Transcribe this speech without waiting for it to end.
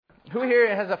Who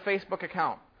here has a Facebook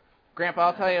account? Grandpa,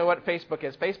 I'll tell you what Facebook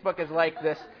is. Facebook is like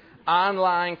this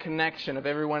online connection of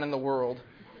everyone in the world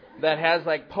that has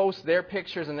posts their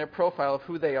pictures and their profile of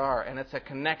who they are, and it's a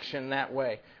connection that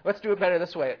way. Let's do it better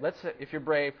this way. If you're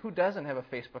brave, who doesn't have a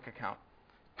Facebook account?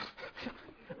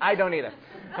 I don't either.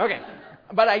 Okay.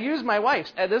 But I use my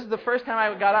wife's. This is the first time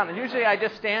I got on. And usually I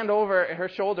just stand over her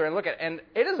shoulder and look at it. And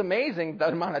it is amazing the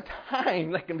amount of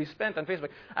time that can be spent on Facebook.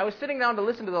 I was sitting down to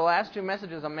listen to the last 2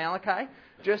 messages on Malachi,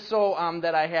 just so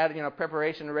that I had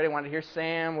preparation ready. I wanted to hear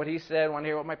Sam, what he said. Wanted to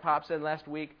hear what my pop said last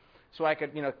week, so I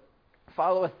could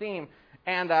follow a theme.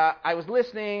 And I was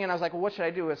listening, and I was like, well, what should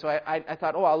I do? So I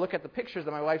thought, I'll look at the pictures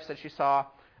that my wife said she saw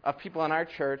of people in our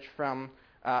church from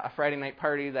a Friday night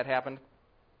party that happened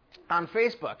on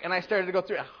Facebook. And I started to go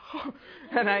through it.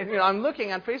 And I'm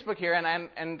looking on Facebook here, and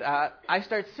I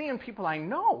start seeing people I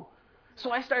know.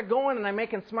 So I start going, and I'm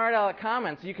making smart aleck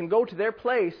comments. You can go to their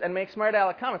place and make smart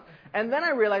aleck comments. And then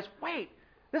I realized, wait,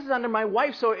 this is under my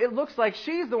wife, so it looks like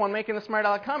she's the one making the smart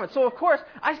aleck comments. So, of course,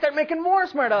 I start making more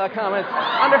smart aleck comments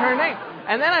under her name.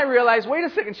 And then I realize, wait a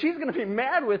second, she's going to be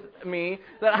mad with me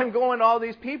that I'm going to all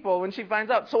these people when she finds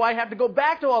out. So I have to go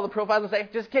back to all the profiles and say,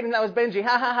 just kidding, that was Benji.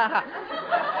 Ha, ha, ha,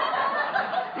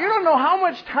 ha. You don't know how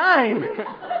much time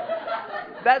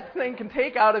that thing can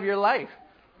take out of your life.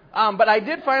 But I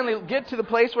did finally get to the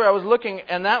place where I was looking,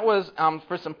 and that was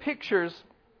for some pictures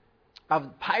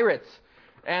of pirates.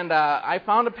 And I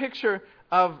found a picture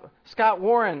of Scott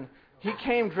Warren. He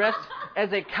came dressed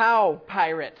as a cow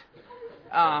pirate.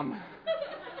 And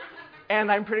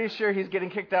I'm pretty sure he's getting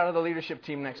kicked out of the leadership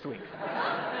team next week.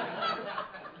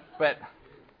 But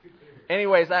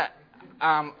anyways, I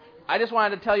just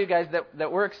wanted to tell you guys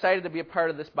that we're excited to be a part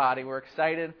of this body. We're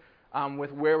excited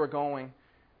with where we're going.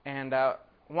 And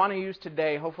want to use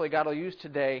today, hopefully God will use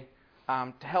today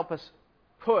to help us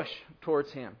push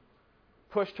towards Him.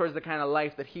 Push towards the kind of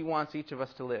life that He wants each of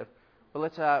us to live. But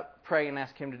let's pray and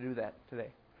ask Him to do that today.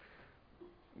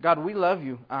 God, we love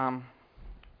You.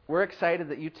 We're excited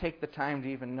that You take the time to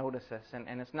even notice us.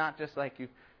 And it's not just like You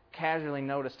casually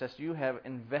noticed us. You have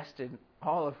invested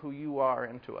all of who You are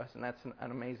into us, and that's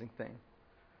an amazing thing.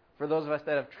 For those of us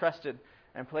that have trusted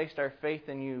and placed our faith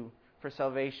in You for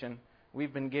salvation,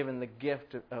 we've been given the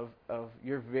gift of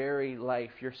Your very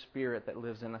life, Your Spirit that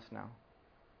lives in us now.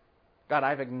 God,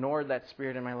 I've ignored that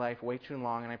Spirit in my life way too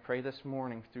long, and I pray this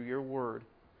morning through Your Word,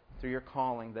 through Your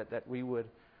calling, that we would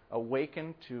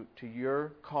awaken to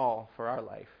Your call for our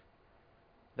life,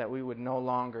 that we would no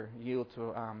longer yield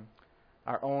to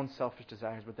our own selfish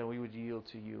desires, but that we would yield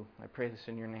to You. I pray this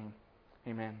in Your name.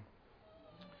 Amen.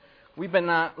 We've been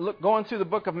going through the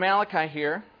book of Malachi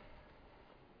here.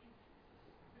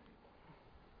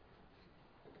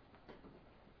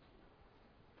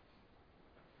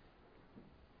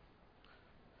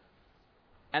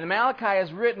 And Malachi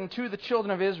is written to the children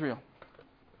of Israel.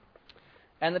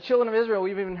 And the children of Israel,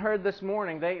 we've even heard this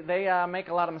morning, they make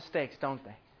a lot of mistakes, don't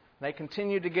they? They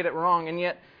continue to get it wrong, and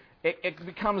yet it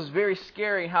becomes very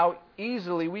scary how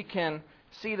easily we can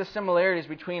see the similarities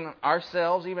between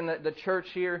ourselves, even the church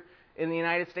here in the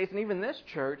United States, and even this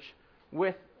church,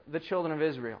 with the children of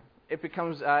Israel. It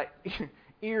becomes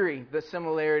eerie, the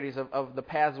similarities of the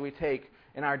paths we take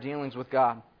in our dealings with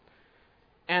God.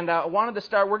 And I wanted to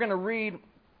start, we're going to read.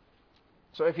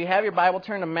 So if you have your Bible,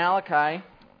 turn to Malachi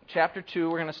chapter 2.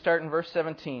 We're going to start in verse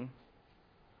 17.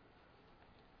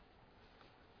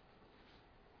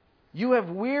 You have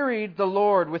wearied the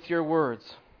Lord with your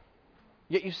words.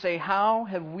 Yet you say, how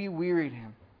have we wearied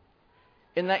Him?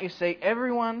 In that you say,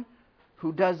 everyone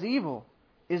who does evil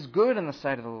is good in the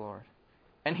sight of the Lord,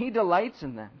 and He delights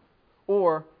in them.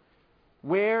 Or,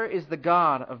 where is the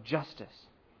God of justice?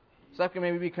 So that can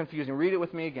maybe be confusing. Read it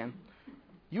with me again.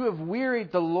 You have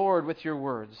wearied the Lord with your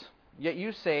words. Yet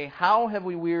you say, how have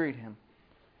we wearied Him?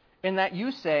 In that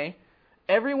you say,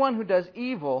 everyone who does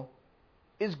evil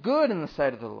is good in the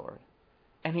sight of the Lord,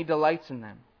 and He delights in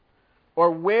them.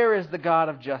 Or where is the God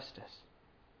of justice?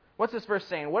 What's this verse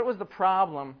saying? What was the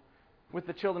problem with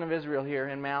the children of Israel here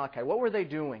in Malachi? What were they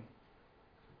doing?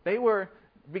 They were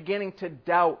beginning to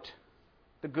doubt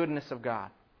the goodness of God.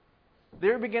 They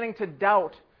were beginning to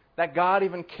doubt that God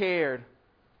even cared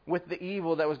with the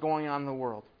evil that was going on in the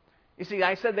world. You see,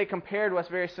 I said they compared to us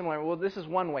very similar. Well, this is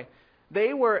one way.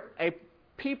 They were a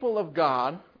people of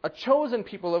God, a chosen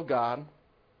people of God,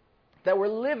 that were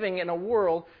living in a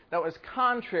world that was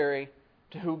contrary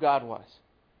to who God was.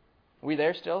 Are we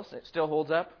there still? It still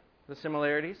holds up, the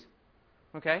similarities?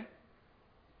 Okay?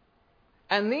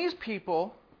 And these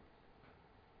people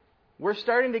were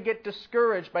starting to get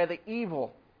discouraged by the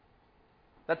evil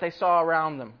that they saw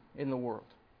around them in the world.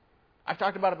 I've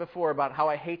talked about it before, about how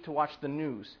I hate to watch the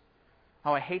news.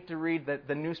 how I hate to read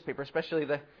the newspaper, especially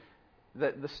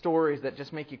the stories that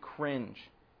just make you cringe.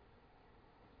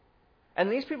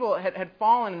 And these people had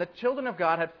fallen, and the children of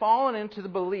God had fallen into the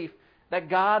belief that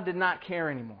God did not care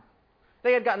anymore.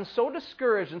 They had gotten so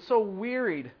discouraged and so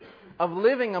wearied of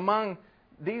living among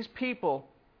these people,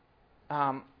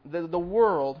 the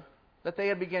world, that they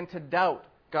had begun to doubt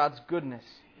God's goodness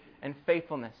and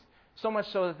faithfulness. So much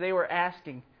so that they were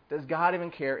asking, does God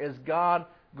even care? Is God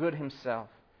good Himself?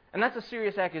 And that's a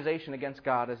serious accusation against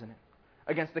God, isn't it?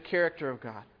 Against the character of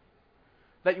God.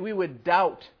 That we would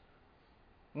doubt,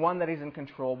 one, that He's in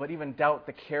control, but even doubt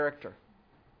the character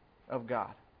of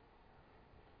God.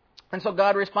 And so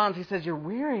God responds. He says, you're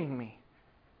wearying me.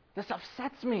 This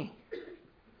upsets me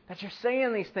that you're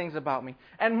saying these things about me.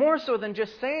 And more so than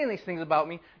just saying these things about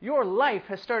me, your life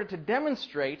has started to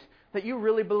demonstrate that you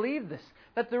really believe this.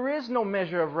 That there is no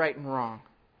measure of right and wrong.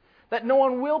 That no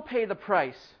one will pay the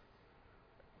price.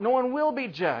 No one will be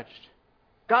judged.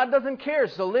 God doesn't care,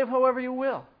 so live however you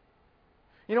will.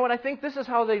 You know what? I think this is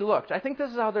how they looked. I think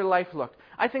this is how their life looked.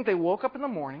 I think they woke up in the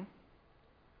morning.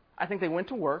 I think they went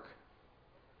to work.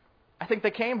 I think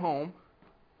they came home.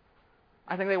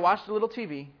 I think they watched a little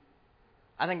TV.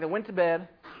 I think they went to bed.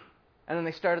 And then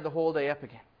they started the whole day up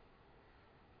again.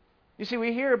 You see,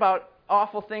 we hear about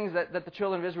awful things that the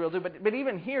children of Israel do, but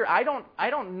even here, I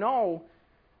don't know.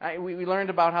 We learned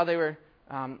about how they were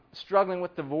struggling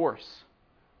with divorce,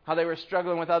 how they were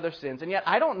struggling with other sins, and yet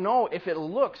I don't know if it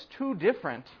looks too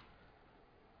different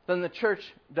than the church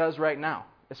does right now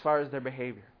as far as their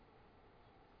behavior.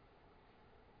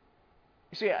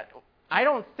 You see, I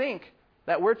don't think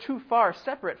that we're too far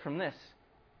separate from this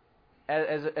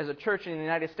as a church in the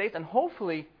United States, and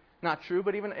hopefully not true,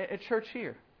 but even a church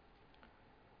here.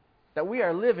 That we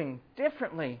are living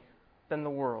differently than the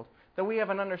world. That we have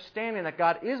an understanding that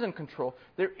God is in control.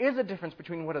 There is a difference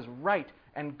between what is right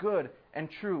and good and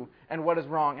true and what is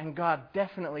wrong. And God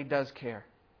definitely does care.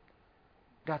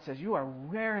 God says, you are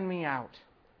wearing me out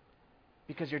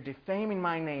because you're defaming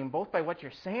my name, both by what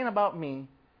you're saying about me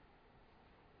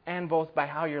and both by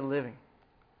how you're living.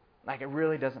 Like it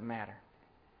really doesn't matter.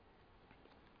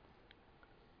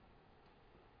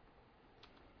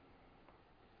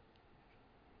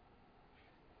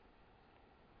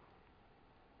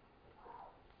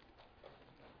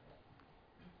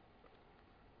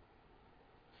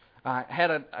 I had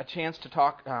a chance to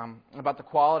talk about the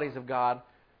qualities of God.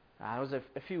 It was a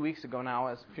few weeks ago now,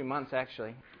 a few months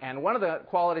actually. And one of the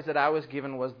qualities that I was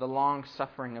given was the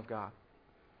long-suffering of God.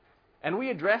 And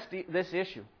we addressed this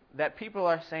issue, that people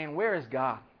are saying, where is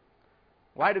God?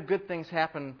 Why do good things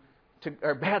happen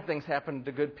or bad things happen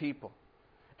to good people?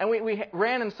 And we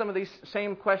ran in some of these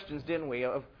same questions, didn't we?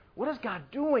 Of what is God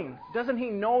doing? Doesn't He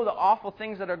know the awful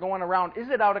things that are going around? Is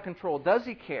it out of control? Does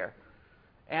He care?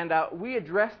 And we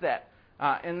addressed that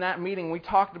in that meeting. We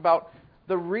talked about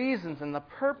the reasons and the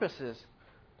purposes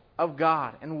of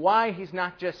God and why He's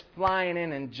not just flying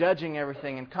in and judging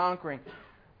everything and conquering.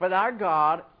 But our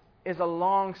God is a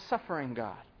long-suffering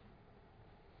God,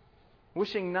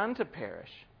 wishing none to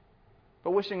perish,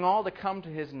 but wishing all to come to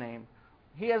His name.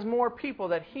 He has more people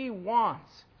that He wants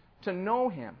to know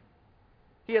Him.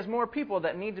 He has more people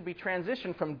that need to be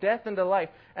transitioned from death into life.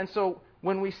 And so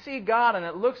when we see God and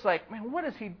it looks like, man, what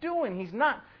is He doing? He's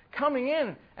not coming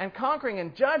in and conquering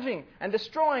and judging and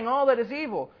destroying all that is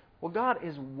evil. Well, God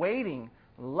is waiting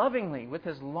lovingly with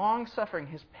His long-suffering,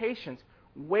 His patience,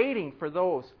 waiting for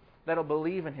those that will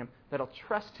believe in Him, that will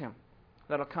trust Him,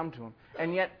 that will come to Him.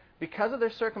 And yet, because of their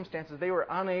circumstances, they were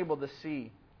unable to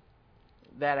see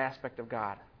that aspect of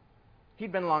God.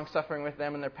 He'd been long-suffering with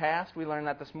them in their past. We learned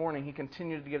that this morning. He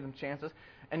continued to give them chances.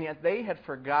 And yet they had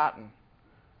forgotten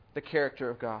the character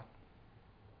of God.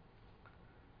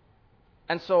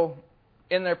 And so,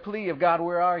 in their plea of, God,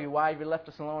 where are you? Why have you left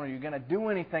us alone? Are you going to do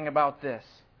anything about this?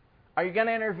 Are you going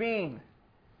to intervene?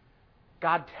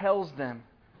 God tells them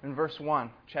in verse 1,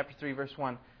 chapter 3, verse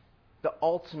 1, the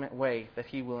ultimate way that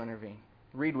He will intervene.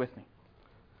 Read with me.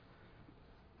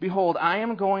 Behold, I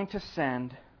am going to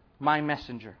send my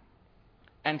messenger,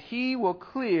 and he will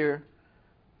clear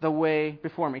the way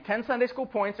before me. 10 Sunday school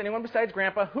points. Anyone besides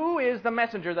Grandpa? Who is the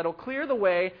messenger that will clear the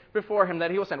way before him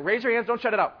that He will send? Raise your hands. Don't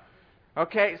shut it up.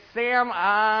 Okay, Sam,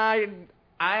 I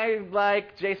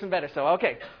like Jason better. So,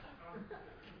 okay.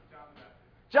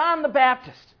 John the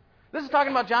Baptist. This is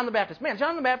talking about John the Baptist. Man,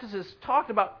 John the Baptist is talked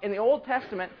about in the Old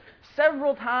Testament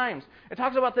several times. It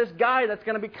talks about this guy that's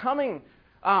going to be coming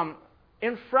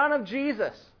in front of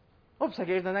Jesus. Oops, I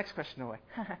gave the next question away.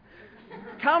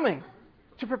 Coming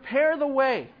to prepare the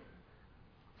way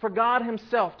for God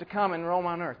Himself to come and roam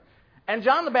on earth. And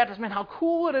John the Baptist, man, how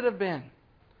cool would it have been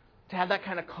to have that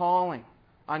kind of calling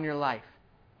on your life.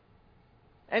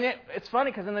 And it's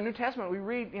funny because in the New Testament we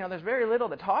read, there's very little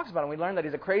that talks about him. We learn that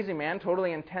he's a crazy man,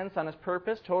 totally intense on his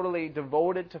purpose, totally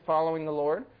devoted to following the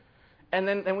Lord. And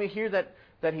then we hear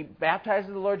that he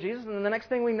baptizes the Lord Jesus, and then the next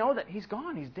thing we know that he's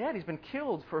gone, he's dead, he's been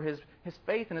killed for his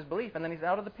faith and his belief, and then he's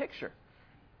out of the picture.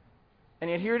 And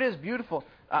yet here it is, beautiful,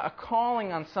 a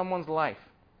calling on someone's life,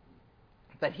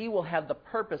 that he will have the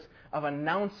purpose of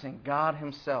announcing God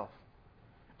himself,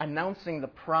 announcing the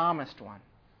promised one.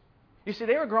 You see,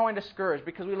 they were growing discouraged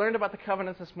because we learned about the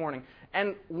covenants this morning.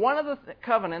 And one of the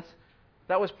covenants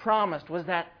that was promised was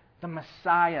that the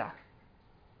Messiah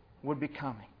would be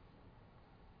coming.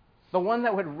 The one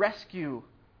that would rescue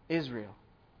Israel.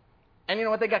 And you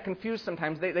know what? They got confused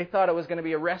sometimes. They thought it was going to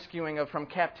be a rescuing from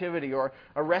captivity or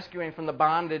a rescuing from the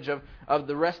bondage of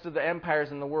the rest of the empires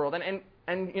in the world.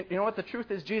 And you know what? The truth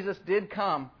is Jesus did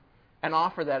come and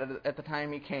offer that at the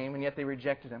time he came, and yet they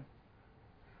rejected him.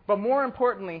 But more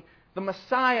importantly, the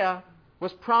Messiah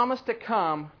was promised to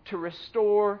come to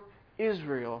restore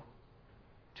Israel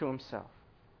to himself.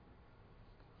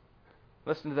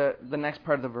 Listen to the next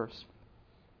part of the verse.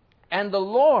 And the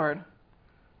Lord,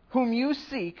 whom you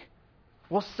seek,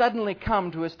 will suddenly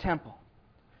come to his temple.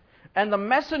 And the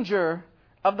messenger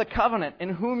of the covenant in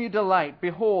whom you delight,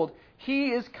 behold,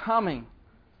 he is coming,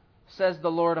 says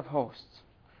the Lord of hosts.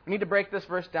 We need to break this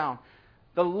verse down.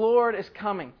 The Lord is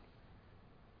coming.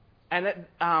 And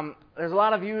there's a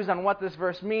lot of views on what this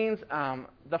verse means.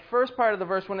 The first part of the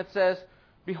verse, when it says,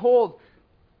 behold,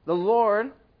 the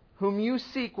Lord whom you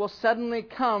seek will suddenly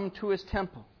come to his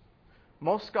temple.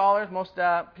 Most scholars, most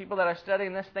people that are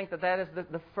studying this think that is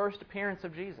the first appearance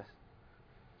of Jesus,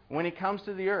 when he comes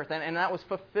to the earth. And that was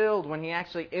fulfilled when he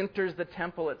actually enters the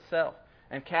temple itself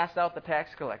and casts out the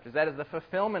tax collectors. That is the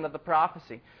fulfillment of the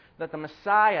prophecy that the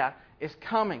Messiah is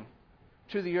coming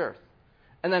to the earth.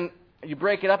 And then you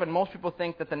break it up, and most people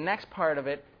think that the next part of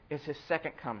it is his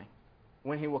second coming,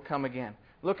 when he will come again.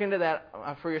 Look into that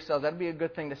for yourselves. That would be a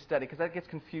good thing to study, because that gets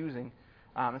confusing.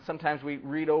 And sometimes we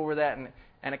read over that,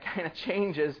 and it kind of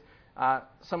changes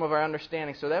some of our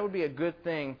understanding. So that would be a good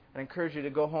thing. I encourage you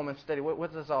to go home and study.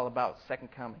 What's this all about,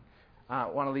 second coming? I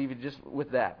want to leave you just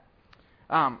with that.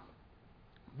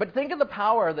 But think of the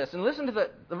power of this. And listen to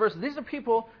the verse. These are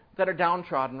people that are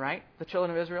downtrodden, right? The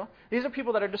children of Israel. These are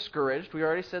people that are discouraged. We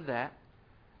already said that.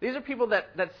 These are people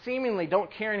that seemingly don't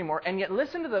care anymore. And yet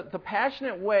listen to the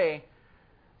passionate way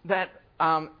that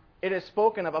it is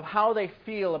spoken of how they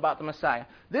feel about the Messiah.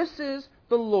 This is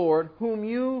the Lord whom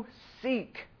you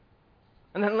seek.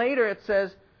 And then later it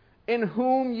says, in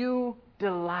whom you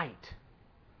delight.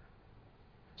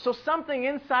 So something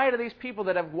inside of these people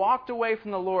that have walked away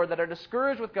from the Lord, that are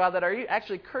discouraged with God, that are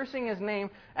actually cursing his name,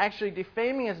 actually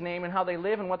defaming his name and how they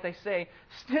live and what they say,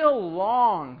 still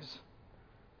longs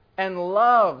and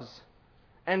loves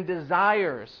and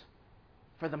desires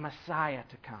for the Messiah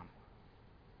to come.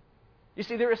 You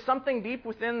see, there is something deep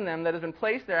within them that has been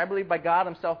placed there, I believe, by God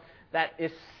himself, that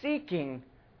is seeking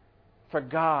for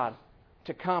God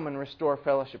to come and restore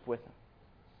fellowship with him.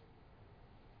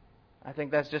 I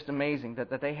think that's just amazing,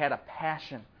 that they had a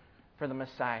passion for the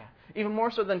Messiah. Even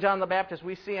more so than John the Baptist,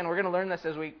 we see, and we're going to learn this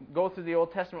as we go through the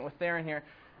Old Testament with Theron here,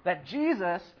 that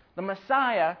Jesus, the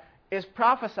Messiah, is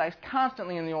prophesied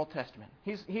constantly in the Old Testament.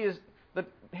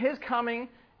 His coming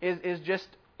is just,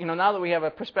 now that we have a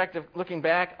perspective looking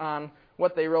back on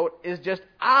what they wrote, is just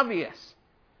obvious.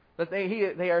 That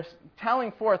they are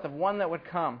telling forth of one that would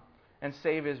come and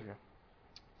save Israel.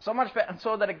 So much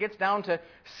so that it gets down to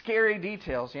scary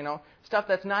details, stuff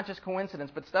that's not just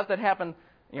coincidence, but stuff that happened,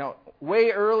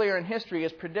 way earlier in history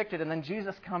is predicted, and then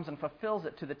Jesus comes and fulfills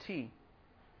it to the T.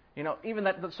 Even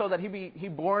that, so that he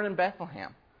born in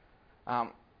Bethlehem.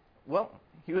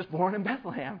 He was born in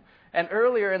Bethlehem. And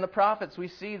earlier in the prophets, we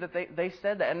see that they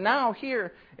said that. And now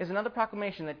here is another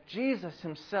proclamation that Jesus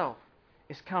himself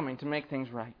is coming to make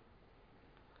things right.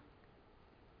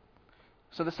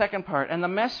 So the second part, and the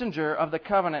messenger of the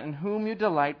covenant in whom you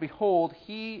delight, behold,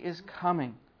 he is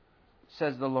coming,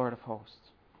 says the Lord of hosts.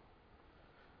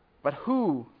 But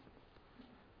who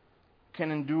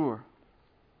can endure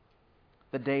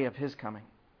the day of his coming?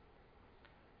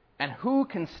 And who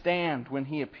can stand when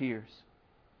he appears?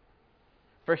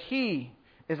 For he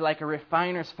is like a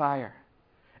refiner's fire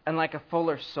and like a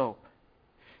fuller's soap.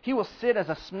 He will sit as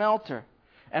a smelter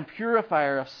and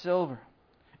purifier of silver.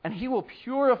 And he will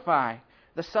purify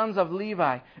the sons of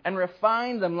Levi and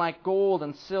refine them like gold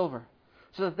and silver,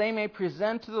 so that they may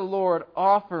present to the Lord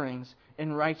offerings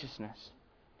in righteousness.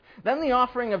 Then the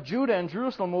offering of Judah and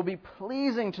Jerusalem will be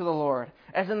pleasing to the Lord,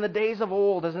 as in the days of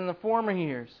old, as in the former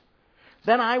years.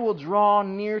 Then I will draw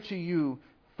near to you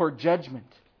for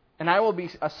judgment, And I will be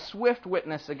a swift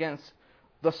witness against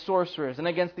the sorcerers, and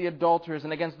against the adulterers,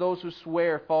 and against those who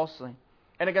swear falsely,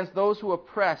 and against those who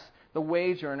oppress the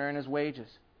wage earner and his wages,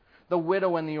 the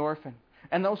widow and the orphan,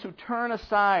 and those who turn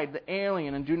aside the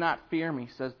alien and do not fear me,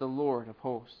 says the Lord of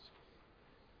hosts.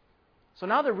 So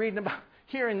now they're reading about,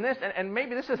 hearing this, and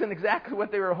maybe this isn't exactly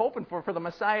what they were hoping for the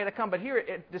Messiah to come, but here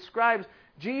it describes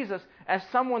Jesus as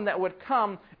someone that would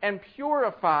come and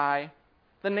purify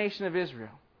the nation of Israel.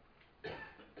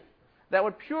 That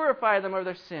would purify them of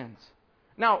their sins.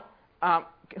 Now,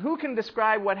 who can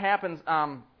describe what happens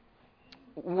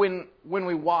when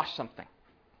we wash something?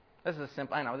 This is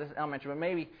simple. I know this is elementary, but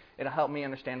maybe it'll help me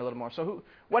understand a little more. So,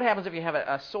 what happens if you have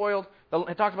a soiled?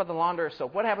 It talks about the launderer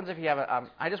soap. What happens if you have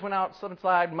I just went out, slip and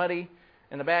slide, muddy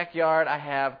in the backyard. I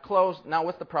have clothes. Now,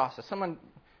 what's the process? Someone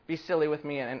be silly with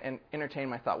me and entertain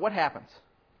my thought. What happens?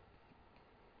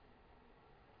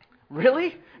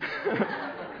 Really?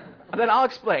 Then I'll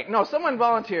explain. No, someone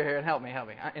volunteer here and help me.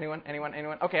 Anyone?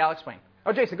 Okay, I'll explain.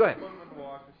 Oh, Jason, go ahead. Put them in the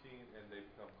wash machine and they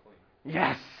become clean.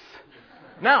 Yes.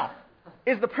 Now,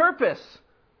 is the purpose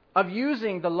of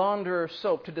using the launderer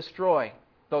soap to destroy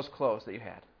those clothes that you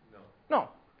had? No.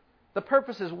 The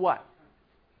purpose is what?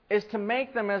 Is to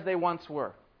make them as they once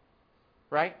were.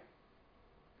 Right?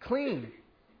 Clean.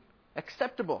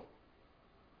 Acceptable.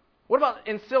 What about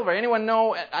in silver? Anyone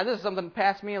know? This is something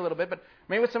past me a little bit, but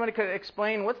maybe somebody could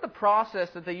explain what's the process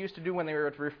that they used to do when they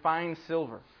were to refine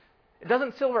silver?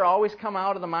 Doesn't silver always come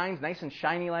out of the mines nice and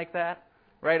shiny like that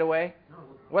right away? No.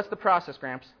 What's the process,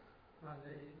 Gramps?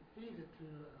 They heat it to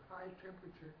a high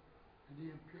temperature, and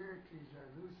the impurities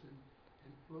are loosened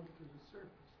and float to the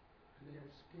surface. And they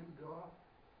are skimmed off,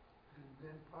 and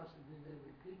then possibly they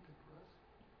repeat the process.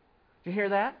 Do you hear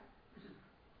that?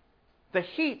 The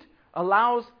heat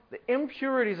allows the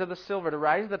impurities of the silver to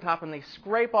rise to the top, and they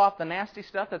scrape off the nasty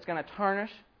stuff that's going to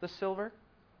tarnish the silver,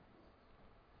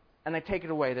 and they take it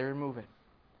away. They remove it.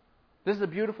 This is the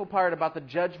beautiful part about the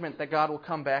judgment that God will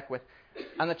come back with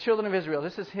on the children of Israel.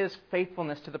 This is His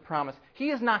faithfulness to the promise. He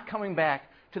is not coming back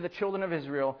to the children of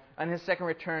Israel on His second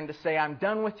return to say, I'm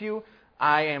done with you,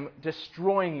 I am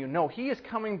destroying you. No, He is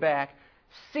coming back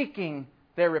seeking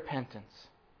their repentance.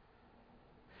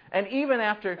 And even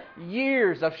after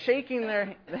years of shaking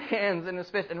their hands in His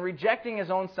fist and rejecting His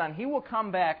own Son, He will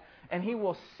come back and He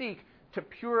will seek to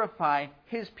purify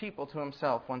His people to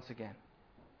Himself once again.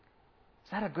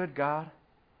 Is that a good God?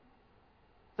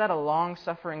 Is that a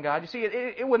long-suffering God? You see,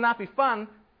 it would not be fun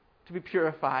to be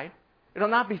purified. It will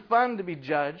not be fun to be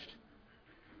judged.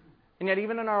 And yet,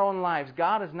 even in our own lives,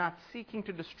 God is not seeking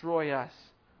to destroy us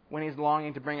when He's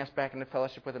longing to bring us back into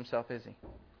fellowship with Himself, is He?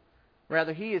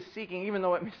 Rather, He is seeking, even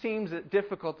though it seems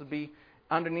difficult to be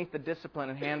underneath the discipline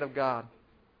and hand of God,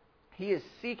 He is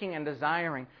seeking and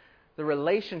desiring the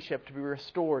relationship to be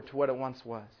restored to what it once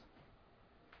was.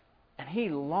 And He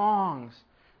longs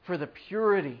for the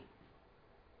purity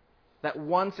that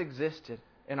once existed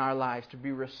in our lives to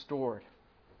be restored.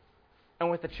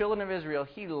 And with the children of Israel,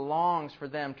 He longs for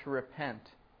them to repent.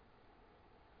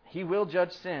 He will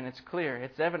judge sin, it's clear.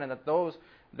 It's evident that those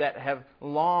that have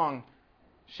long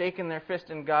shaken their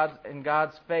fist in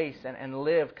God's face and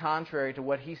lived contrary to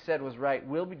what He said was right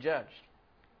will be judged.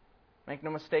 Make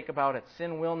no mistake about it.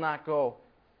 Sin will not go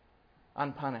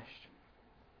unpunished.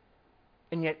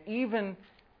 And yet even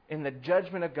in the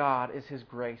judgment of God is His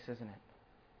grace, isn't it?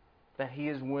 That He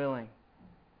is willing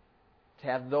to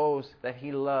have those that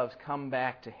He loves come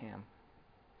back to Him.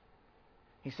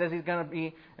 He says He's going to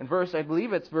be, in verse, I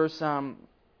believe it's verse,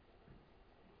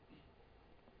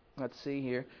 let's see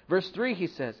here. Verse 3 He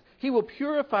says, He will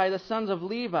purify the sons of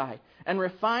Levi and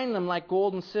refine them like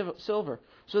gold and silver,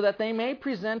 so that they may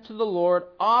present to the Lord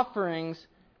offerings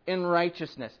in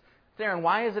righteousness. Darren,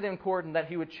 why is it important that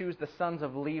He would choose the sons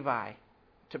of Levi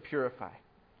to purify?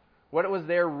 What was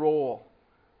their role?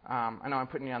 I know I'm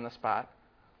putting you on the spot.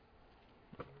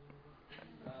 They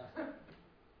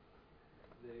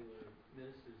were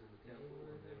ministers in the temple,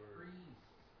 and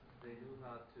they knew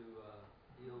how to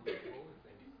deal with holy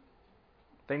things.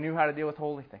 They knew how to deal with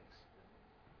holy things.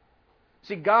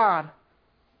 See, God,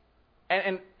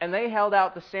 and they held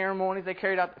out the ceremonies. They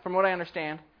carried out, from what I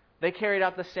understand, they carried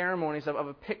out the ceremonies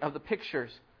of the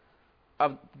pictures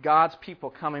of God's people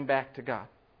coming back to God.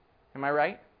 Am I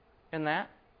right in that?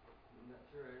 I'm not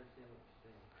sure I understand what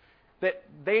you're saying. That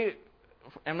they,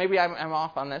 and maybe I'm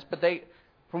off on this, but they,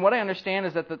 from what I understand,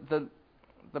 is that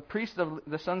the priests of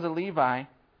the sons of Levi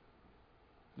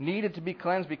needed to be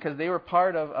cleansed because they were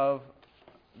part of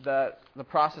the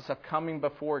process of coming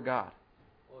before God.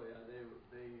 Oh yeah, they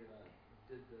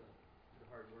did the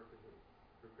hard work of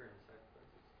preparing sacrifices.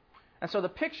 And so the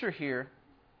picture here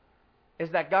is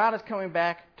that God is coming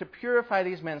back to purify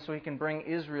these men so He can bring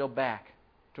Israel back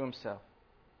to Himself.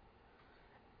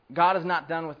 God is not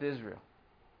done with Israel.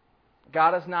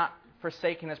 God has not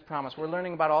forsaken His promise. We're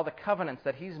learning about all the covenants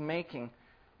that He's making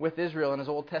with Israel in His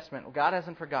Old Testament. God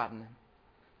hasn't forgotten them.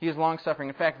 He is long-suffering.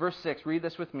 In fact, verse 6, read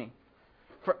this with me.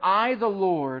 For I, the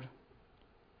Lord,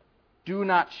 do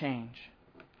not change.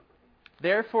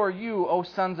 Therefore you, O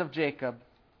sons of Jacob,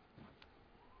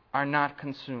 are not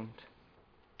consumed.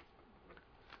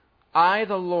 I,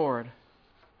 the Lord,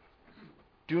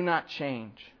 do not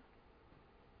change.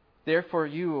 Therefore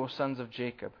you, O sons of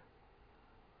Jacob,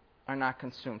 are not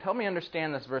consumed. Help me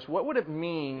understand this verse. What would it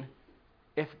mean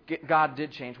if God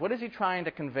did change? What is He trying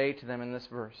to convey to them in this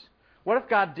verse? What if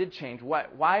God did change?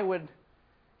 Why would...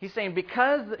 He's saying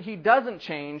because He doesn't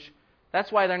change,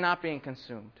 that's why they're not being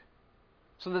consumed.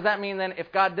 So does that mean then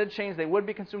if God did change, they would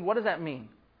be consumed? What does that mean?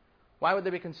 Why would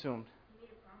they be consumed?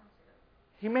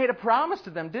 He made a promise to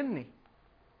them, didn't He?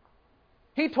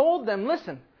 He told them,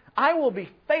 listen, I will be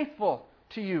faithful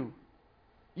to you.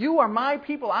 You are my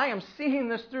people. I am seeing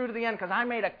this through to the end because I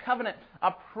made a covenant,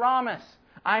 a promise.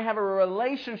 I have a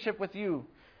relationship with you.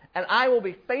 And I will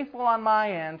be faithful on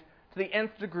my end to the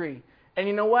nth degree. And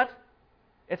you know what?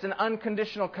 It's an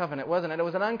unconditional covenant, wasn't it? It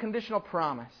was an unconditional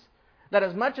promise. That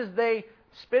as much as they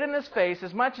spit in His face,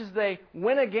 as much as they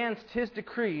went against His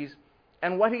decrees,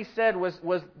 and what He said was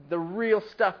the real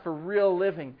stuff for real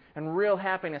living and real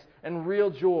happiness and real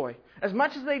joy. As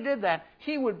much as they did that,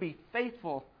 He would be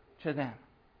faithful to them.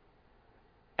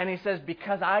 And He says,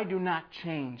 because I do not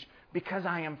change, because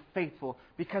I am faithful,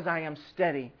 because I am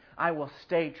steady, I will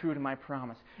stay true to my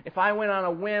promise. If I went on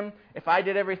a whim, if I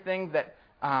did everything that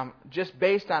just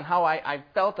based on how I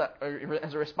felt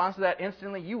as a response to that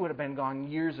instantly, you would have been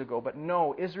gone years ago. But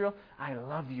no, Israel, I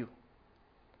love you.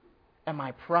 And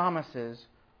my promises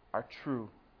are true.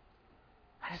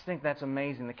 I just think that's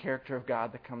amazing, the character of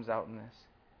God that comes out in this.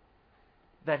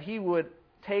 That He would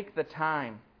take the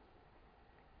time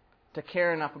to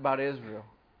care enough about Israel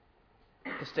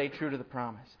to stay true to the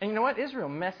promise. And you know what? Israel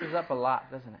messes up a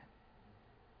lot, doesn't it?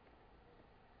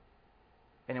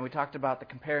 And then we talked about the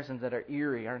comparisons that are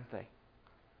eerie, aren't they?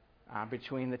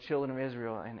 Between the children of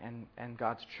Israel and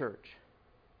God's church.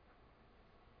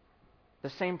 The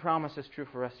same promise is true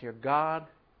for us here. God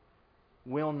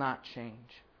will not change.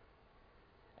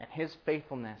 And His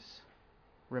faithfulness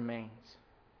remains.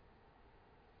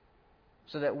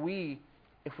 So that we,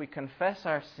 if we confess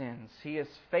our sins, He is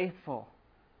faithful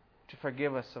to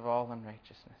forgive us of all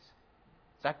unrighteousness.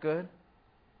 Is that good?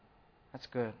 That's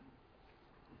good.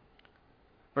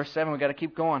 Verse 7, we've got to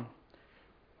keep going.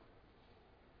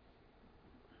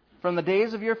 From the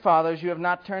days of your fathers you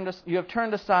have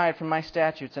turned aside from my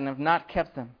statutes and have not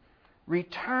kept them.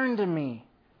 Return to me,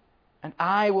 and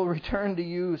I will return to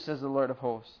you, says the Lord of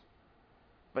hosts.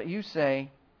 But you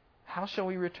say, how shall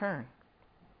we return?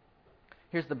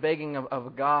 Here's the begging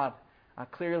of God,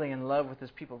 clearly in love with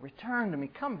His people. Return to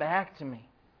me, come back to me,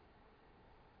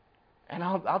 and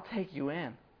I'll take you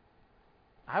in.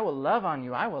 I will love on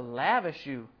you. I will lavish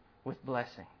you with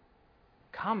blessing.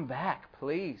 Come back,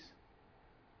 please.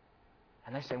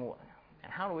 And they say, well,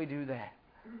 and how do we do that?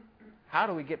 How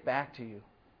do we get back to you?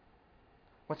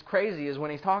 What's crazy is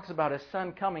when He talks about His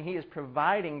Son coming, He is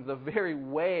providing the very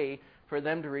way for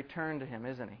them to return to Him,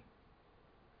 isn't He?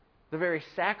 The very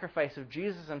sacrifice of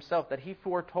Jesus Himself that He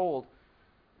foretold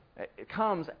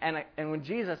comes, and when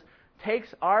Jesus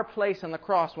takes our place on the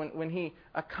cross, when He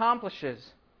accomplishes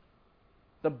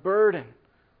the burden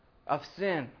of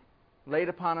sin laid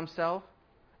upon Himself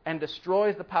and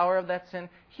destroys the power of that sin,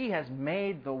 He has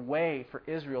made the way for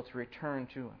Israel to return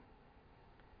to Him.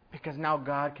 Because now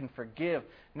God can forgive.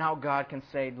 Now God can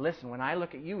say, listen, when I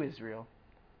look at you, Israel,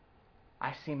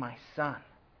 I see my Son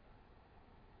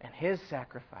and His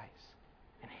sacrifice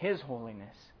and His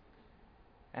holiness.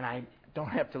 And I don't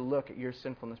have to look at your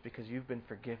sinfulness because you've been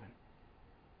forgiven.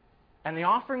 And the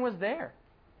offering was there,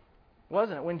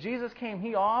 wasn't it? When Jesus came,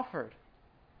 He offered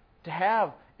to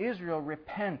have Israel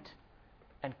repent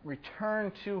and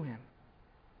return to Him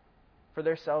for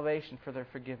their salvation, for their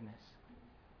forgiveness.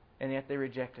 And yet they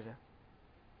rejected it.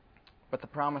 But the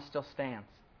promise still stands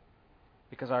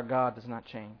because our God does not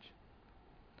change.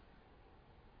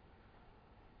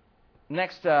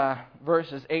 Next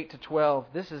verses 8 to 12.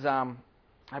 This is, I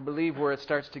believe, where it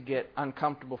starts to get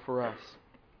uncomfortable for us.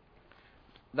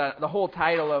 The whole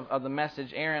title of the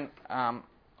message, Aaron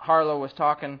Harlow was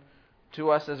talking to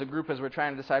us as a group as we're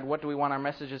trying to decide what do we want our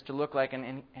messages to look like,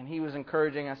 and he was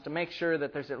encouraging us to make sure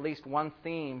that there's at least one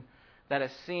theme that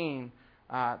is seen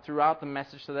throughout the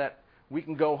message so that we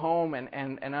can go home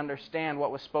and understand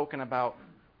what was spoken about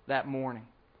that morning.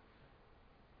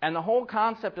 And the whole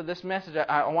concept of this message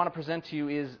I want to present to you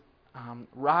is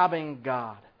robbing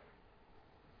God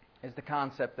is the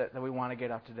concept that we want to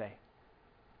get out today.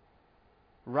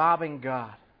 Robbing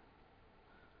God.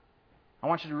 I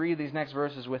want you to read these next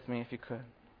verses with me if you could.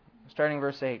 Starting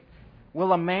verse 8.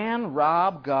 Will a man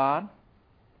rob God?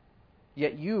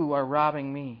 Yet you are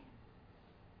robbing me.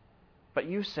 But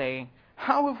you say,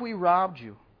 how have we robbed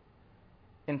you?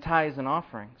 In tithes and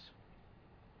offerings.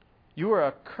 You are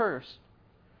accursed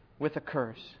with a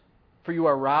curse, for you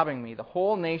are robbing me, the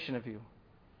whole nation of you.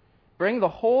 Bring the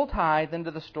whole tithe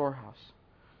into the storehouse,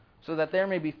 so that there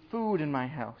may be food in my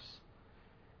house.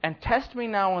 And test me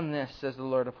now on this, says the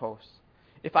Lord of hosts,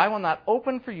 if I will not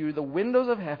open for you the windows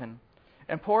of heaven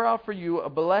and pour out for you a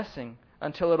blessing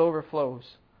until it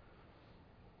overflows.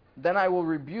 Then I will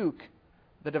rebuke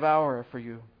the devourer for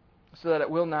you, so that it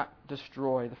will not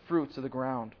destroy the fruits of the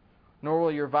ground, nor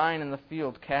will your vine in the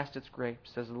field cast its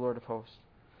grapes, says the Lord of hosts.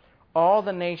 All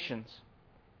the nations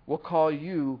will call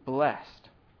you blessed,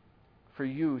 for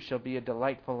you shall be a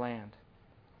delightful land,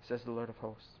 says the Lord of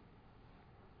hosts.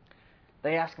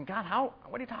 They ask him, God,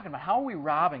 what are you talking about? How are we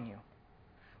robbing you?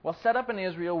 Well, set up in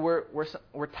Israel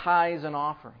were tithes and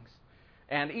offerings.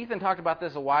 And Ethan talked about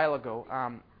this a while ago,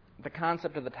 the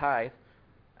concept of the tithe.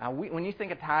 When you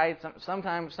think of tithe,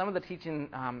 sometimes some of the teaching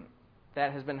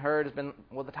that has been heard has been,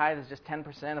 well, the tithe is just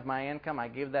 10% of my income. I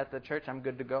give that to the church. I'm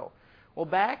good to go. Well,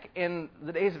 back in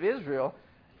the days of Israel,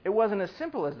 it wasn't as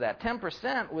simple as that.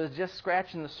 10% was just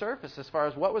scratching the surface as far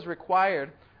as what was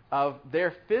required of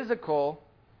their physical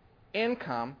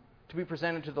income to be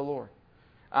presented to the Lord.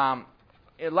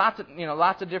 Lots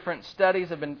of different studies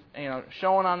have been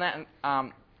showing on that.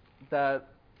 And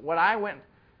what I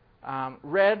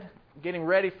read getting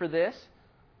ready for this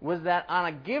was that on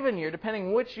a given year,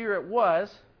 depending which year it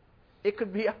was, it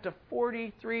could be up to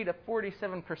 43 to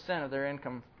 47% of their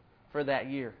income for that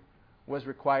year was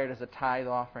required as a tithe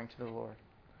offering to the Lord.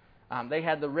 They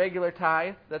had the regular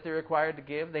tithe that they were required to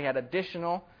give. They had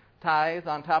additional tithes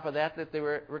on top of that they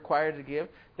were required to give.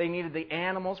 They needed the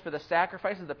animals for the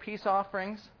sacrifices, the peace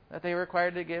offerings that they were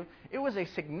required to give. It was a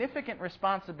significant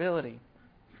responsibility.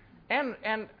 And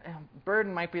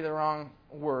burden might be the wrong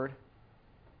word,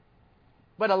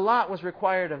 but a lot was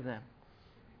required of them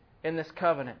in this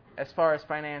covenant as far as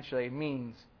financially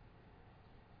means.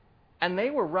 And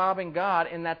they were robbing God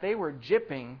in that they were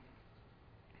gypping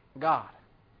God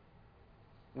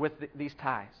with these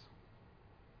tithes.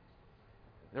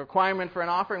 The requirement for an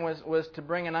offering was to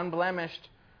bring an unblemished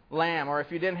lamb, or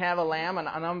if you didn't have a lamb, an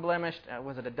unblemished,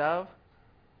 was it a dove?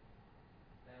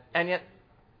 And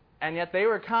yet they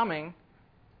were coming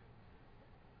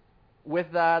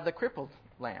with the crippled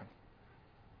lamb,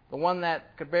 the one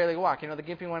that could barely walk, the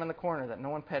gimpy one in the corner that no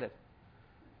one petted.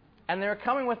 And they were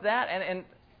coming with that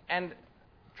and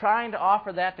trying to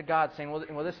offer that to God, saying,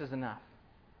 well, this is enough.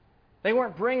 They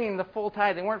weren't bringing the full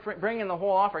tithe. They weren't bringing the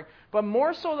whole offering. But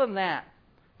more so than that,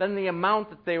 than the amount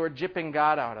that they were gypping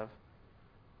God out of,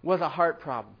 was a heart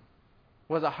problem,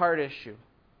 was a heart issue,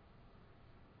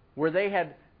 where they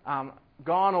had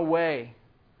gone away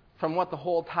from what the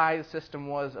whole tithe system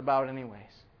was about anyways.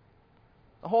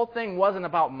 The whole thing wasn't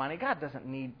about money. God doesn't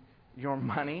need your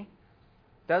money,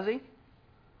 does He?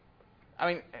 I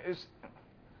mean,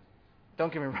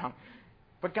 don't get me wrong,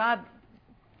 but God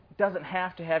doesn't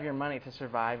have to have your money to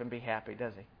survive and be happy,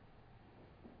 does He?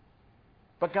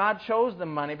 But God chose the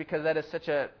money because that is such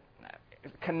a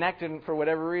connected, for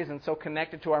whatever reason, so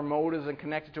connected to our motives and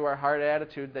connected to our heart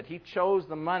attitude that He chose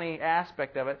the money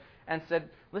aspect of it and said,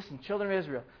 listen, children of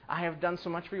Israel, I have done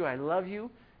so much for you. I love you.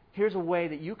 Here's a way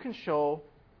that you can show,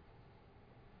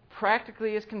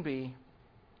 practically as can be,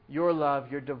 your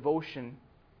love, your devotion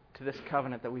to this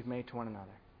covenant that we've made to one another.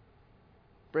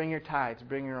 Bring your tithes,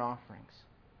 bring your offerings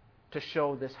to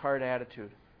show this heart attitude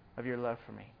of your love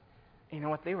for me. You know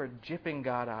what? They were gypping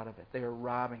God out of it. They were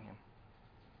robbing Him.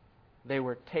 They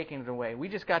were taking it away. We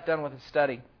just got done with a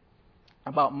study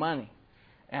about money.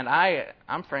 And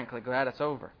I'm frankly glad it's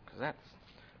over. Because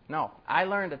I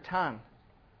learned a ton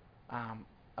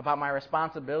about my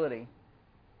responsibility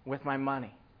with my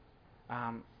money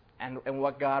and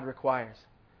what God requires.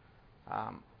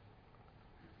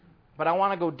 But I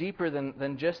want to go deeper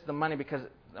than just the money, because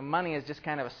the money is just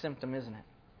kind of a symptom, isn't it?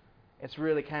 It's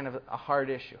really kind of a hard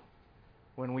issue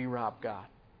when we rob God.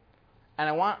 And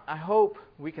I hope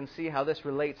we can see how this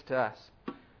relates to us.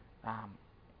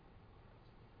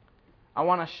 I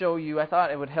want to show you, I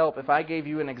thought it would help if I gave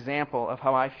you an example of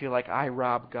how I feel like I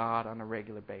rob God on a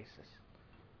regular basis.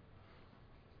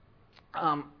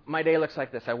 My day looks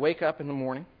like this. I wake up in the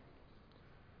morning,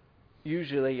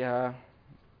 usually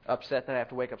upset that I have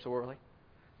to wake up so early.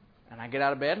 And I get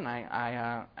out of bed and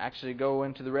I actually go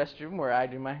into the restroom where I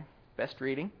do my best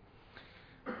reading.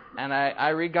 And I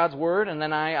read God's Word, and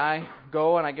then I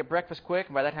go and I get breakfast quick.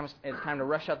 And by that time, it's time to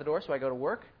rush out the door, so I go to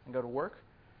work.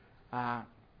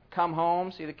 Come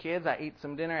home, see the kids. I eat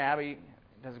some dinner. Abby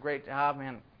does a great job,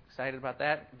 man. Excited about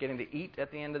that, getting to eat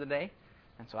at the end of the day.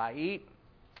 And so I eat.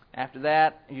 After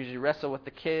that, I usually wrestle with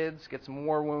the kids, get some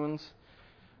war wounds,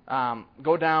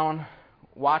 go down,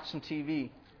 watch some TV.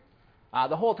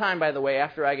 The whole time, by the way,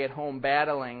 after I get home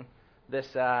battling this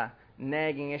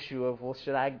nagging issue of, well,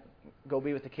 should I go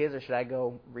be with the kids or should I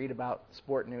go read about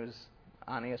sport news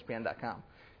on ESPN.com?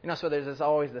 So there's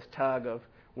always this tug of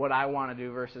what I want to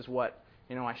do versus what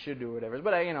I should do or whatever.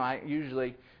 But I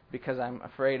usually, because I'm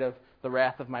afraid of the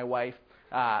wrath of my wife,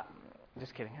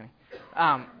 just kidding,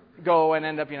 honey, go and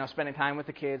end up spending time with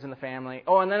the kids and the family.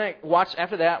 Oh, and then I watch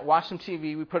some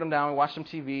TV. We put them down. We watch some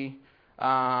TV.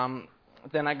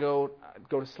 Then I go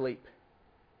to sleep.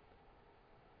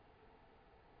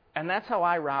 And that's how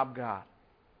I rob God.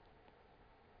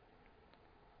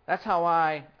 That's how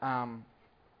I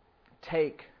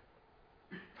take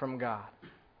from God.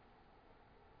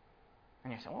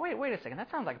 And you say, well, wait a second,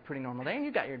 that sounds like a pretty normal day. And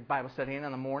you got your Bible study in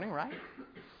the morning, right?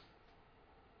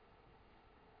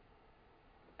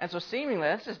 And so seemingly,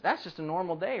 that's just a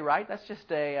normal day, right? That's just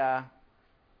a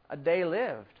day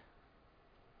lived.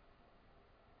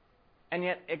 And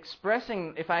yet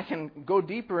expressing, if I can go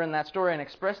deeper in that story and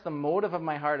express the motive of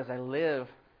my heart as I live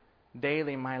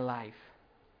daily my life,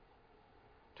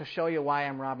 to show you why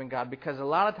I'm robbing God. Because a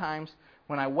lot of times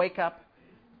when I wake up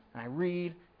and I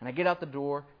read and I get out the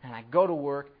door and I go to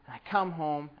work and I come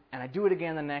home and I do it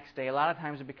again the next day, a lot of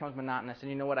times it becomes monotonous.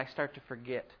 And you know what? I start to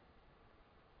forget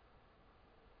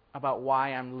about why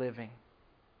I'm living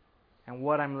and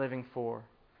what I'm living for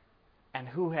and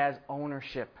who has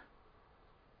ownership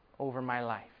over my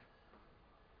life.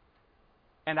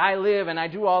 And I live and I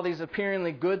do all these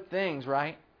appearingly good things,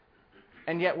 right?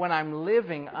 And yet when I'm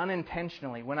living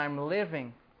unintentionally, when I'm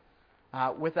living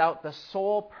without the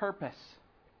sole purpose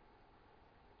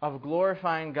of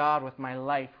glorifying God with my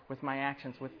life, with my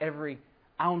actions, with every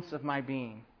ounce of my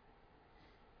being,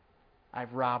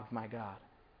 I've robbed my God.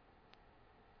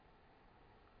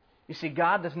 You see,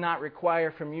 God does not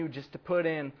require from you just to put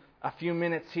in a few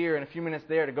minutes here and a few minutes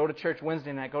there, to go to church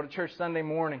Wednesday night, go to church Sunday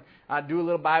morning, do a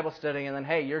little Bible study, and then,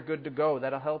 hey, you're good to go.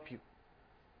 That'll help you.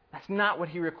 That's not what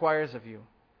He requires of you.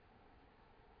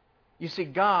 You see,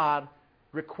 God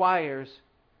requires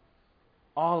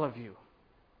all of you.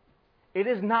 It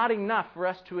is not enough for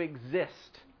us to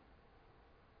exist.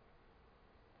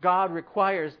 God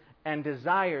requires and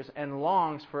desires and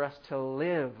longs for us to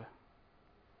live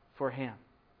for Him.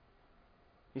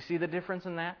 You see the difference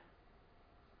in that?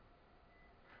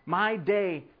 My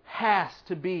day has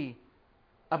to be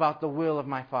about the will of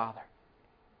my Father.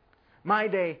 My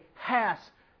day has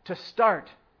to start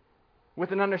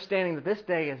with an understanding that this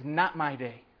day is not my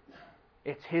day.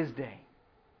 It's His day.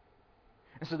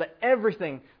 And so that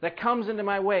everything that comes into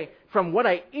my way, from what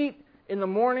I eat in the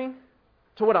morning,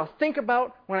 to what I'll think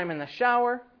about when I'm in the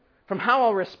shower, from how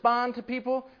I'll respond to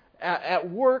people at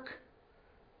work,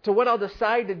 to what I'll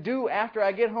decide to do after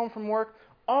I get home from work,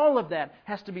 all of that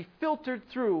has to be filtered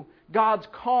through God's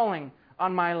calling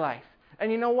on my life.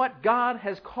 And you know what? God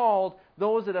has called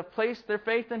those that have placed their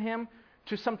faith in Him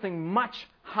to something much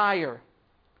higher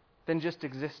than just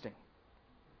existing.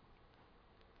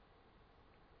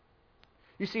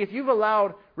 You see, if you've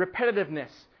allowed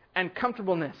repetitiveness and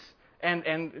comfortableness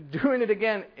and doing it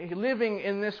again, living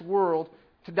in this world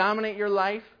to dominate your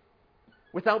life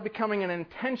without becoming an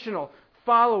intentional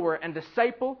follower and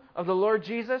disciple of the Lord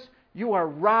Jesus, you are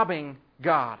robbing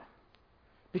God.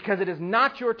 Because it is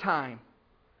not your time,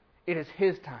 it is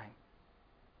His time.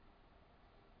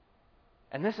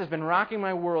 And this has been rocking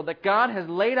my world, that God has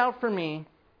laid out for me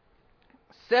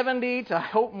 70 to I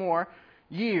hope more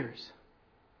years,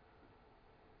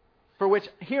 for which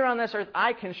here on this earth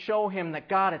I can show Him that,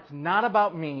 God, it's not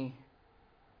about me,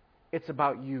 it's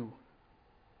about You.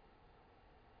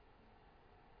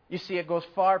 You see, it goes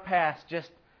far past just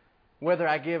whether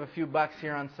I give a few bucks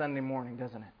here on Sunday morning,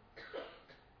 doesn't it?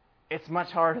 It's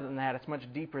much harder than that. It's much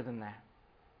deeper than that.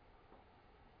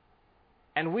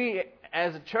 And we,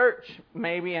 as a church,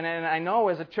 maybe, and I know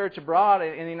as a church abroad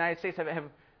in the United States,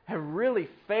 have really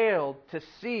failed to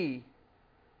see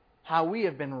how we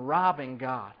have been robbing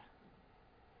God.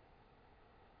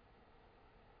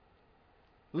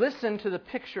 Listen to the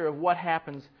picture of what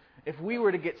happens if we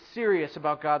were to get serious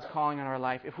about God's calling on our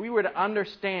life, if we were to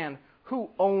understand who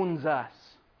owns us.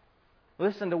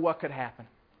 Listen to what could happen.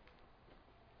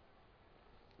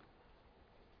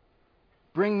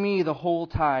 Bring me the whole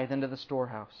tithe into the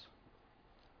storehouse,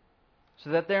 so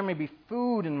that there may be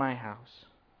food in my house.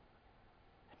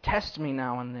 Test me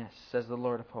now in this, says the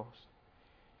Lord of hosts,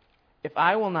 if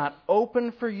I will not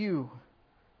open for you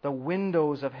the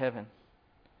windows of heaven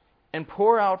and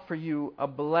pour out for you a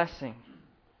blessing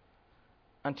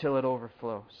until it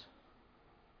overflows.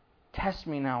 Test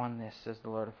me now in this, says the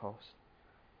Lord of hosts,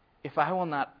 if I will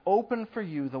not open for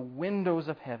you the windows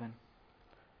of heaven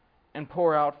and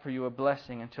pour out for you a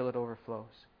blessing until it overflows.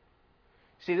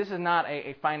 See, this is not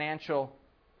a financial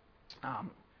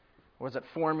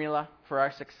formula for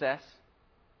our success.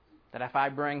 That if I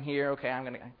bring here, okay, I'm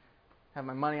going to have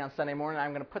my money on Sunday morning,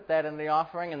 I'm going to put that in the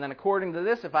offering, and then according to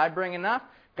this, if I bring enough,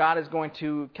 God is going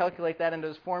to calculate that into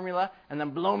His formula and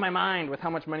then blow my mind with how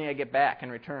much money I get back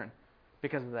in return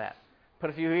because of that. Put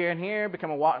a few here and here, become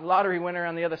a lottery winner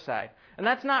on the other side. And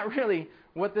that's not really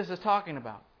what this is talking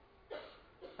about.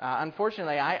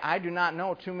 Unfortunately, I do not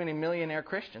know too many millionaire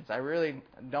Christians. I really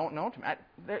don't know too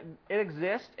many. It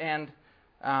exists, and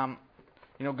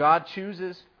God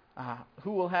chooses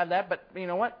who will have that. But you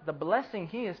know what? The blessing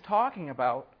He is talking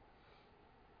about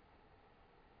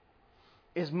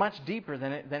is much deeper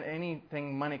than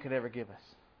anything money could ever give us.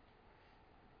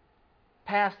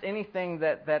 Past anything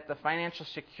that the financial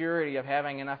security of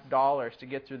having enough dollars to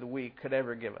get through the week could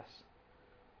ever give us.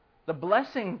 The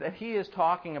blessing that He is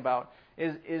talking about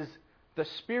is the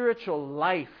spiritual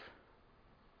life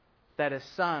that His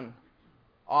Son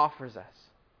offers us.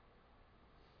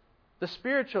 The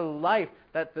spiritual life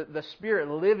that the Spirit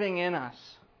living in us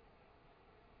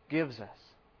gives us.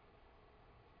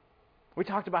 We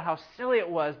talked about how silly it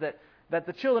was that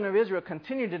the children of Israel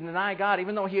continued to deny God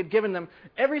even though He had given them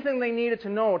everything they needed to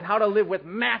know how to live with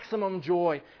maximum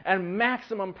joy and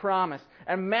maximum promise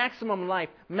and maximum life,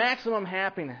 maximum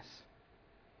happiness.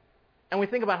 And we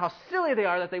think about how silly they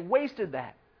are that they wasted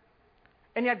that.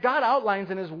 And yet God outlines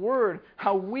in His Word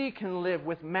how we can live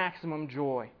with maximum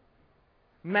joy,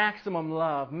 maximum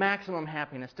love, maximum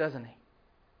happiness, doesn't He?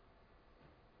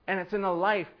 And it's in a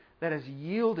life that is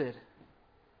yielded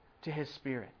to His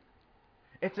Spirit.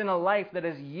 It's in a life that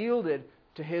is yielded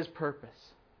to His purpose.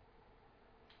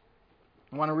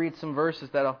 I want to read some verses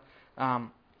that'll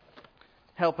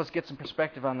help us get some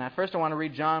perspective on that. First, I want to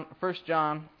read 1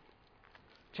 John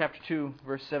chapter 2,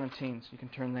 verse 17. So you can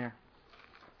turn there.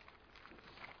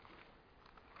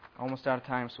 Almost out of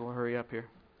time, so we'll hurry up here.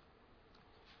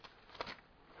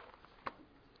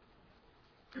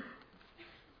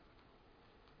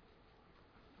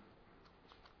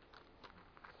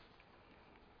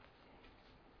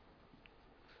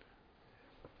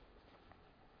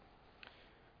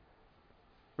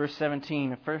 Verse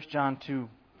 17 of 1 John 2.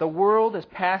 The world is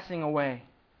passing away,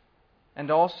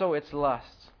 and also its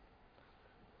lusts.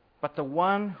 But the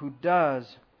one who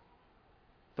does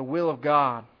the will of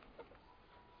God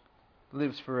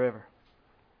lives forever.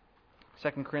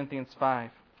 2 Corinthians 5.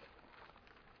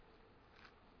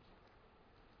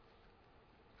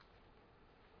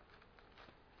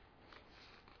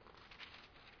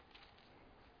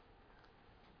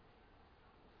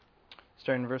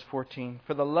 Starting in verse 14.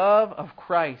 For the love of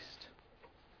Christ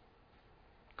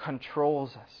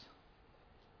controls us,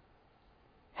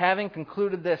 having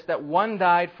concluded this, that one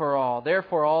died for all,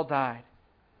 therefore all died.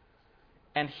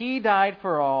 And He died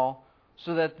for all,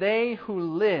 so that they who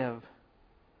live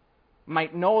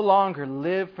might no longer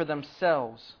live for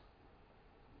themselves,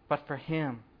 but for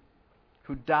Him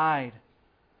who died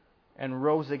and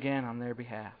rose again on their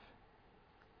behalf.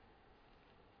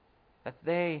 That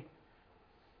they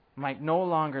might no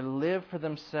longer live for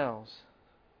themselves,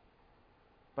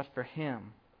 but for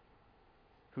Him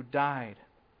who died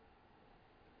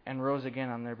and rose again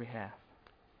on their behalf.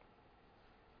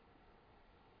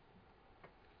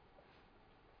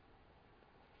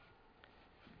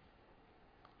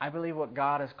 I believe what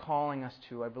God is calling us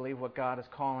to, I believe what God is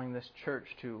calling this church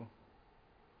to,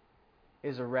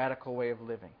 is a radical way of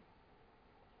living.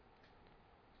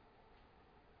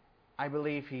 I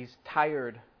believe He's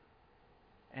tired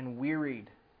and wearied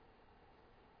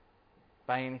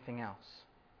by anything else.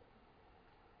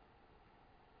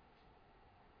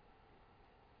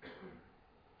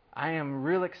 I am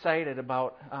real excited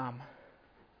about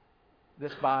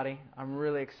this body. I'm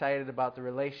really excited about the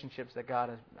relationships that God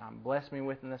has blessed me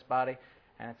with in this body.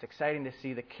 And it's exciting to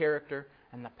see the character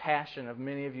and the passion of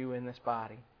many of you in this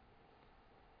body.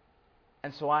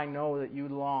 And so I know that you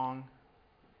long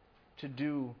to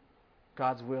do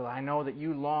God's will. I know that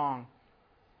you long,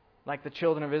 like the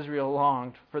children of Israel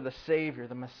longed, for the Savior,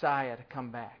 the Messiah, to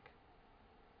come back.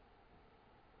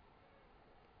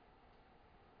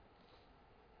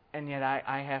 And yet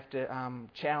I have to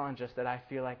challenge us that I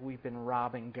feel like we've been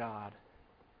robbing God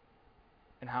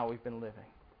in how we've been living.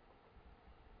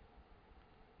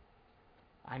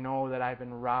 I know that I've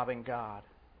been robbing God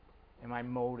in my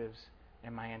motives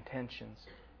and my intentions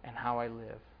and how I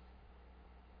live.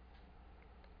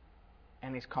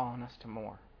 And He's calling us to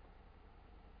more.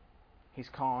 He's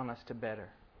calling us to better.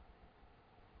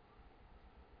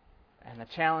 And the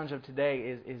challenge of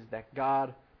today is that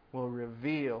God will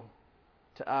reveal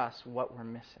to us what we're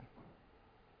missing.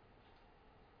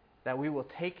 That we will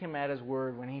take Him at His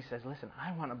word when He says, listen,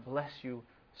 I want to bless you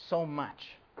so much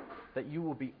that you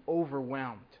will be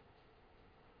overwhelmed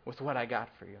with what I got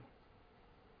for you.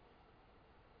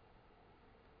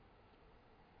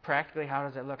 Practically, how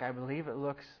does it look? I believe it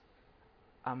looks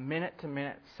a minute to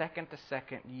minute, second to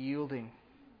second, yielding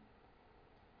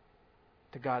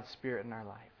to God's Spirit in our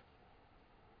life.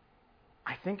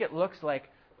 I think it looks like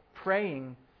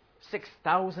praying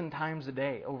 6,000 times a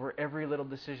day over every little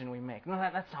decision we make. No,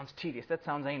 that sounds tedious. That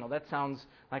sounds anal. That sounds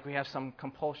like we have some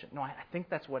compulsion. No, I think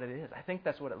that's what it is. I think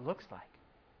that's what it looks like.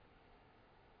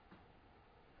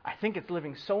 I think it's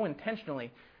living so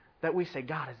intentionally that we say,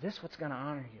 God, is this what's going to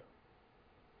honor you?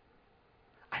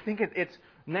 I think it's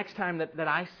next time that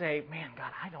I say, man,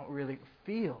 God, I don't really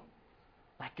feel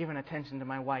like giving attention to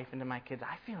my wife and to my kids.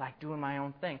 I feel like doing my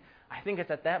own thing. I think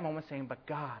it's at that moment saying, but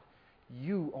God,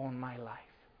 you own my life.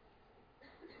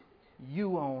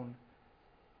 You own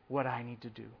what I need to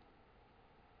do.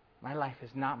 My life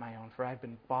is not my own, for I've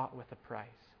been bought with a price.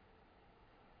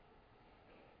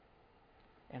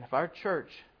 And if our church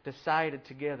decided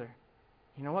together,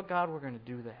 you know what, God, we're going to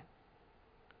do that.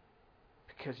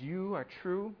 Because you are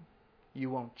true,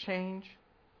 you won't change,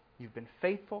 you've been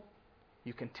faithful,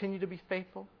 you continue to be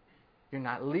faithful, you're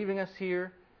not leaving us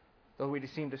here, though we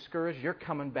seem discouraged, you're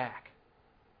coming back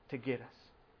to get us.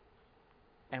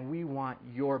 And we want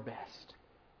your best.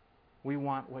 We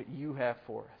want what you have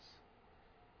for us.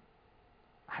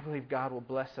 I believe God will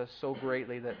bless us so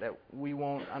greatly that we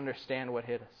won't understand what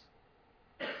hit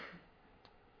us.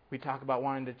 We talk about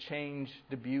wanting to change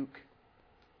Dubuque.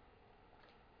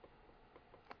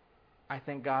 I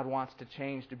think God wants to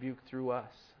change Dubuque through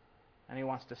us. And He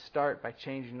wants to start by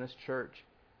changing this church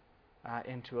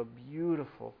into a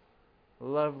beautiful,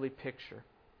 lovely picture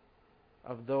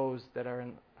of those that are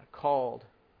called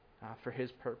for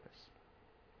His purpose.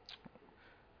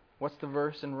 What's the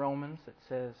verse in Romans that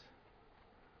says,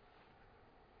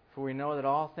 for we know that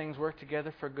all things work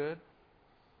together for good,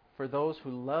 for those who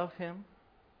love Him,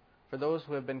 for those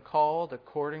who have been called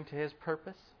according to His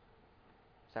purpose?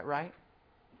 Is that right?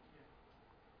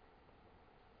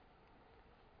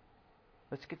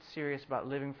 Let's get serious about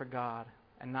living for God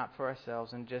and not for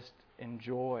ourselves and just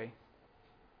enjoy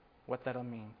what that'll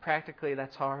mean. Practically,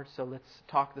 that's hard, so let's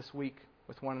talk this week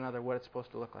with one another what it's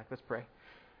supposed to look like. Let's pray.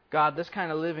 God, this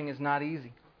kind of living is not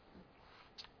easy.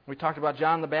 We talked about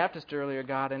John the Baptist earlier,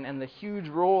 God, and the huge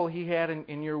role he had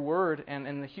in your word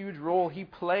and the huge role he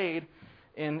played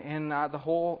in the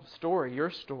whole story,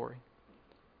 your story.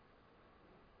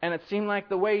 And it seemed like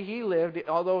the way he lived,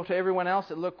 although to everyone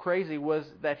else it looked crazy, was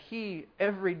that he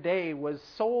every day was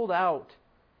sold out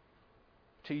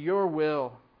to your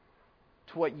will,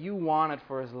 to what you wanted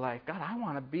for his life. God, I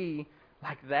want to be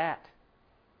like that.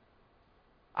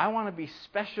 I want to be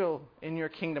special in your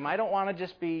kingdom. I don't want to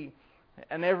just be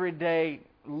an everyday,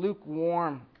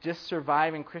 lukewarm, just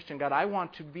surviving Christian. God, I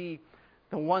want to be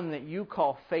the one that you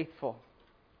call faithful.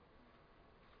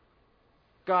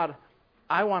 God,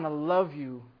 I want to love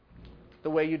you the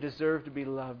way you deserve to be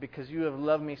loved because you have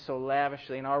loved me so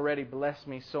lavishly and already blessed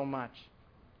me so much.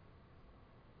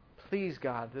 Please,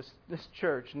 God, this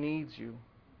church needs you,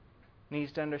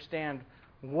 needs to understand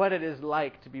what it is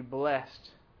like to be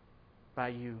blessed by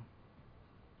you.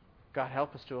 God,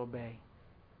 help us to obey.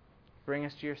 Bring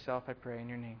us to yourself, I pray, in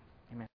your name.